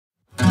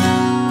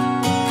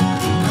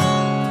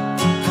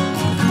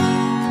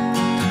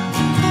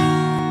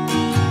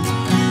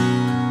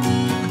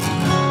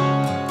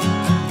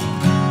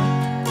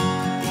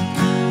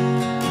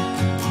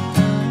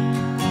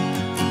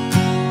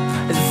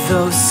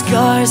Those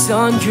scars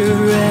on your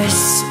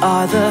wrists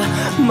are the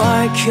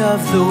mark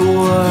of the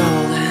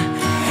world,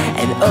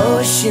 an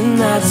ocean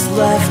that's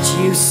left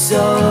you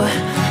so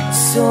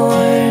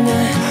torn.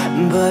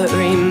 But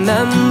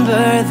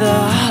remember the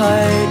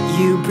heart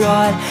you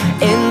brought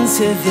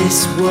into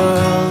this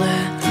world,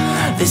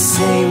 the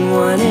same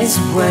one as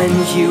when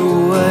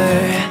you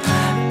were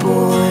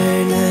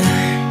born.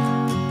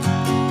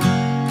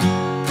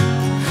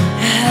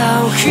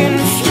 How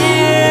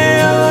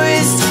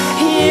confused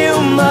you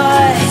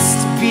must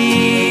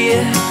be,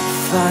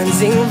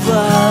 finding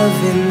love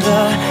in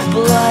the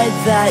blood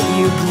that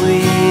you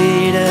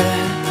bleed.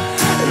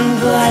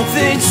 But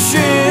the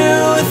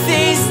truth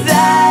is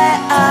that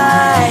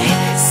I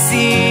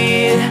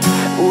see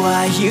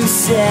why you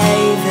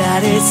say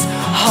that it's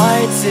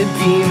hard to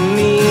be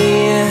me.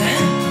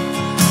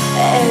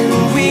 And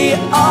we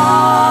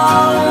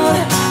all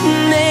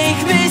make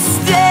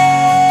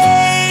mistakes.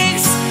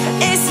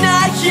 It's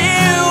not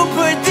you,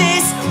 but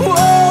this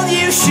world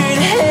you should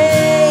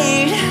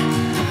hate.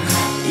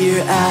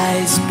 You're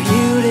as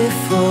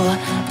beautiful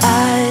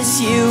as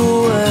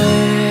you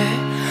were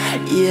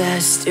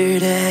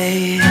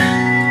yesterday.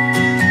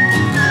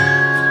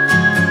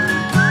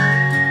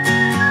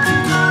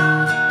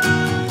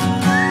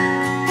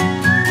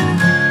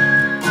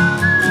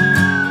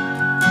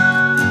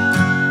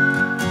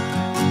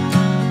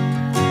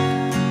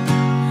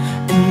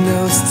 And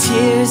those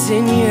tears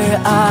in your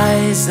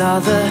eyes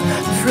are the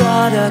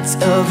product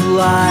of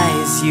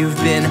lies. You've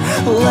been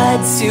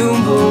led to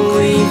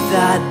believe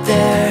that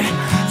they're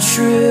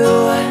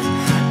true.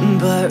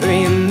 But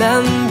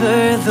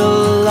remember the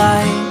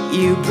light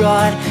you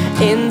brought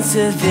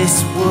into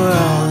this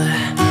world.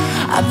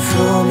 I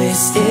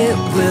promise it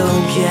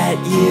will get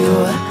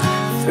you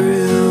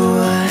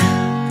through.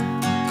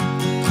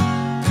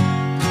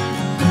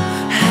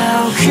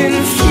 How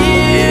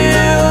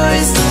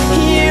confused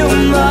you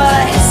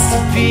must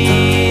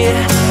be,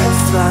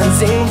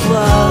 finding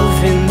love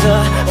in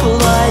the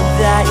blood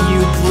that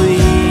you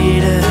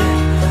bleed.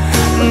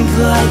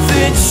 But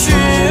the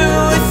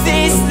truth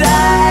is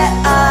that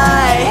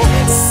I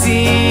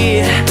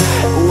see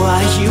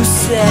why you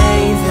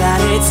say that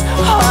it's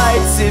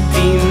hard to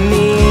be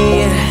me.